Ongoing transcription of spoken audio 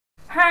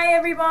Hi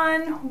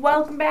everyone,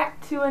 welcome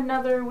back to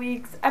another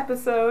week's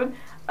episode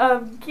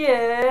of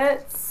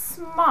Get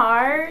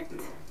Smart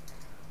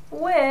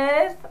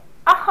with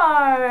a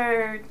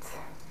Heart.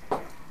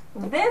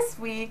 This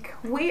week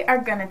we are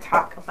going to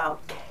talk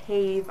about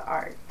cave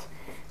art.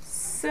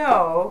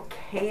 So,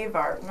 cave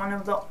art, one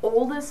of the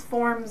oldest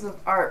forms of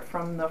art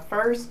from the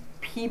first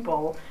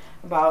people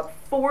about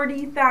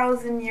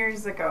 40,000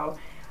 years ago.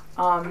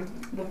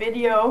 The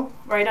video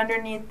right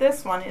underneath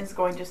this one is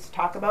going just to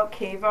talk about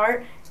cave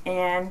art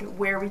and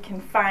where we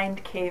can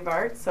find cave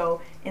art.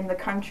 So in the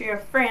country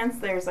of France,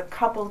 there's a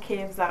couple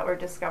caves that were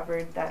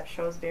discovered that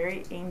shows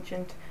very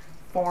ancient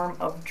form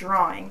of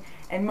drawing.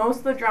 And most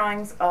of the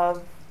drawings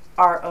are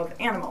of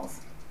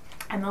animals.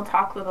 And they'll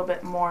talk a little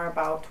bit more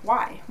about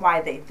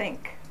why they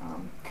think.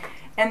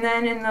 And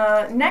then in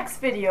the next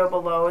video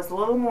below is a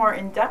little more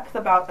in depth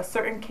about a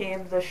certain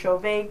cave, the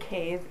Chauvet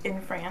cave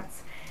in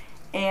France.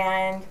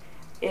 And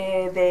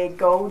they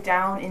go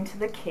down into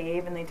the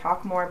cave and they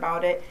talk more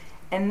about it.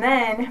 And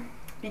then,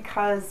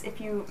 because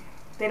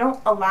they don't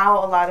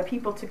allow a lot of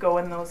people to go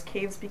in those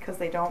caves because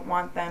they don't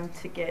want them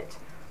to get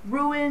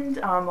ruined.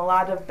 A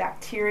lot of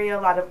bacteria, a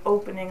lot of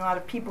opening, a lot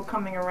of people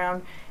coming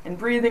around and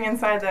breathing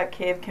inside that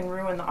cave can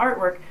ruin the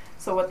artwork.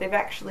 So what they've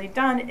actually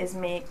done is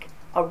make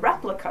a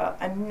replica,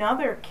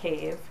 another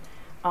cave,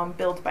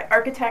 built by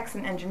architects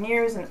and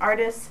engineers and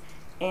artists,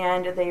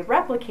 and they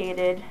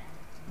replicated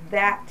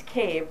that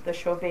cave, the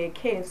Chauvet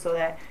cave, so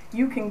that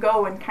you can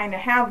go and kind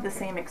of have the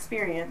same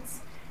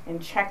experience and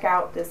check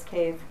out this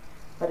cave,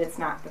 but it's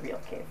not the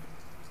real cave.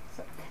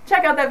 So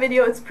check out that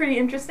video, it's pretty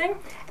interesting.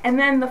 And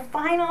then the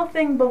final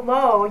thing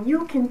below,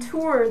 you can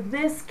tour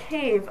this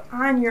cave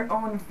on your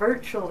own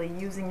virtually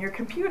using your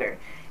computer.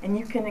 And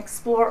you can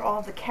explore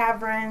all the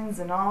caverns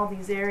and all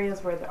these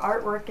areas where the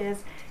artwork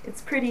is.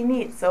 It's pretty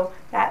neat. So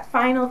that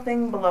final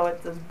thing below,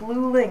 it's this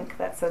blue link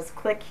that says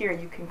click here.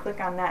 You can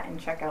click on that and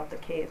check out the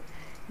cave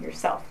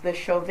yourself, the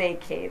Chauvet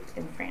cave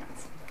in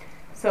France.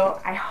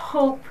 So I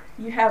hope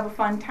you have a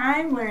fun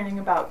time learning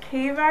about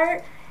cave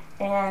art,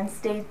 and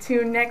stay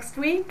tuned next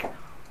week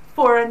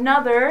for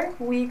another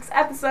week's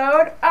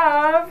episode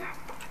of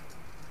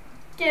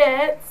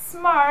Get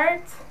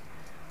Smart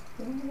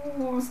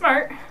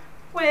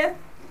with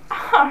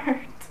Heart.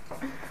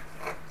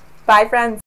 Bye friends.